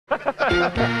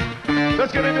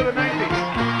Let's get into the 90s.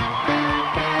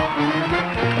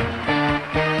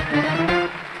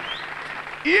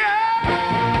 Yeah!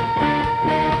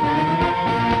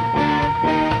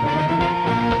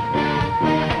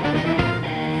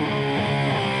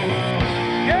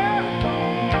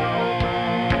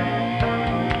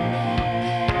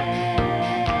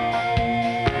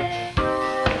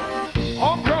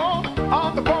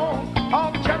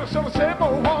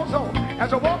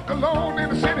 As I walk alone in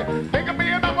the city, think of me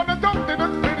and I wanna dump in a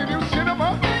pretty new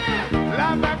cinema.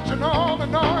 Live action, all the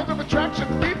noise of attraction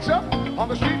beats up. On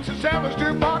the streets of Savage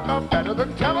do partner better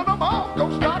than telling them all.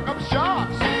 Go start up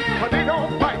shots, but they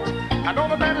don't bite. I know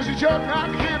the manners is young,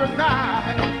 not here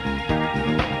tonight.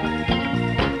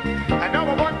 And now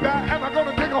I wonder, am I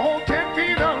gonna dig a hole 10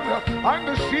 feet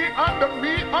under sea, under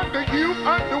me, under you,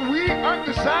 under we,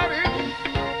 undecided,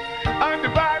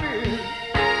 undivided.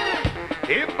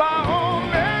 If I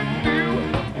only knew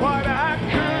what I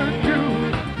could do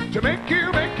to make you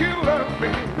love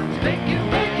me. To make you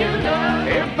love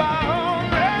me. If I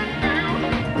only knew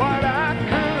what I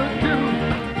could do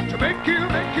to make you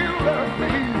love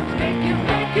me. To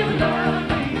make you love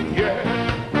me. Yeah.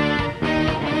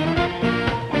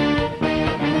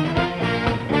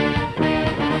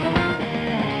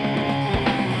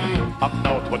 Up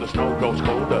north where the snow grows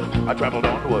colder, I traveled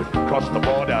onward, crossed the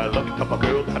border. I looked up a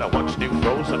girl that I once knew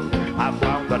frozen. I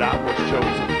found that I was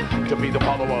chosen to be the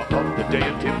follower of the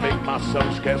deity, make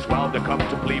myself scarce Wilde to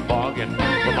comfortably bargain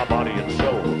for my body and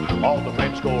soul. All the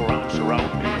flames go around,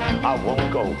 surround me. I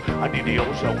won't go, I need the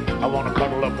ozone. I want to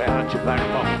cuddle up behind your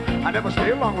backbone. I never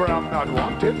stay long where I'm not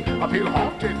wanted. I feel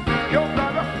haunted. Yo,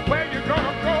 brother, where you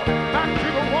gonna go? Back to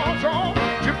the war zone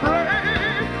to break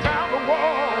down the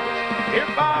wall.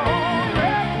 If I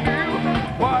only knew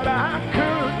what I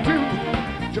could do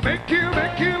to make you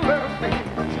love me.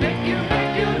 To make you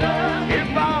love me.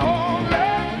 If I only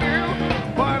knew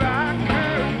what I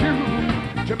could do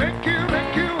to make you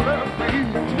love me.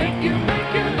 To make you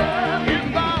love me.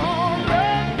 If I only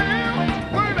knew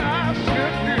what I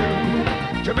should do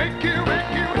to make you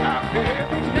happy.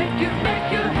 To make you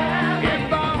happy.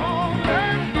 If I only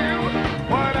knew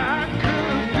what I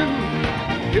could do,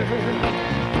 yeah,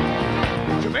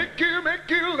 to make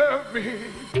you love me.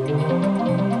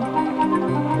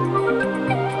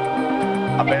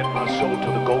 I bent my soul to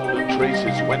the golden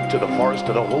traces, went to the forest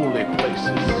of the holy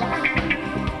places.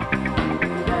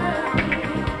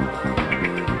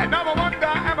 And now I wonder,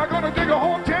 am I gonna dig a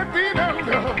hole 10 feet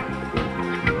under?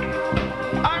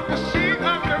 Under sea,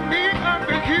 under me,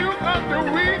 under you, under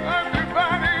we,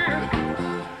 undivided,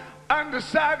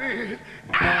 undecided.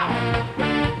 Ow!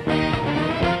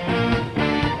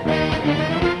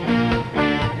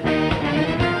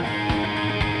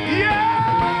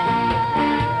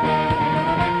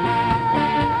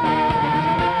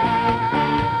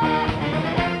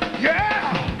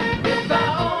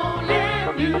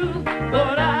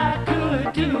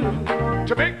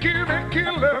 To make you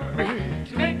love me.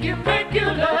 To make you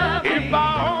love me. If I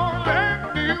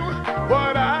only knew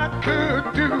what I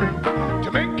could do